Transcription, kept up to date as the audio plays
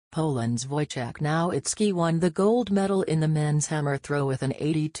Poland's Wojciech Nowicki won the gold medal in the men's hammer throw with an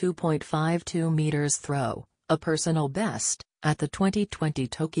 82.52 meters throw, a personal best, at the 2020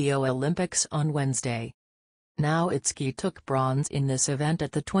 Tokyo Olympics on Wednesday. Nowicki took bronze in this event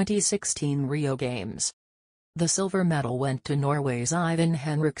at the 2016 Rio Games. The silver medal went to Norway's Ivan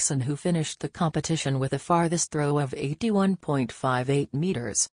Henriksson, who finished the competition with a farthest throw of 81.58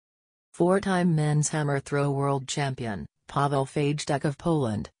 meters. Four-time men's hammer throw world champion, Paweł Wojciech of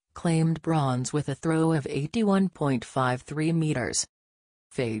Poland, claimed bronze with a throw of 81.53 meters.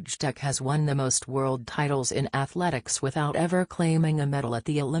 Wojciech has won the most world titles in athletics without ever claiming a medal at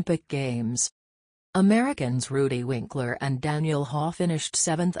the Olympic Games. Americans Rudy Winkler and Daniel Haw finished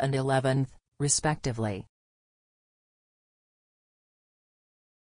 7th and 11th, respectively.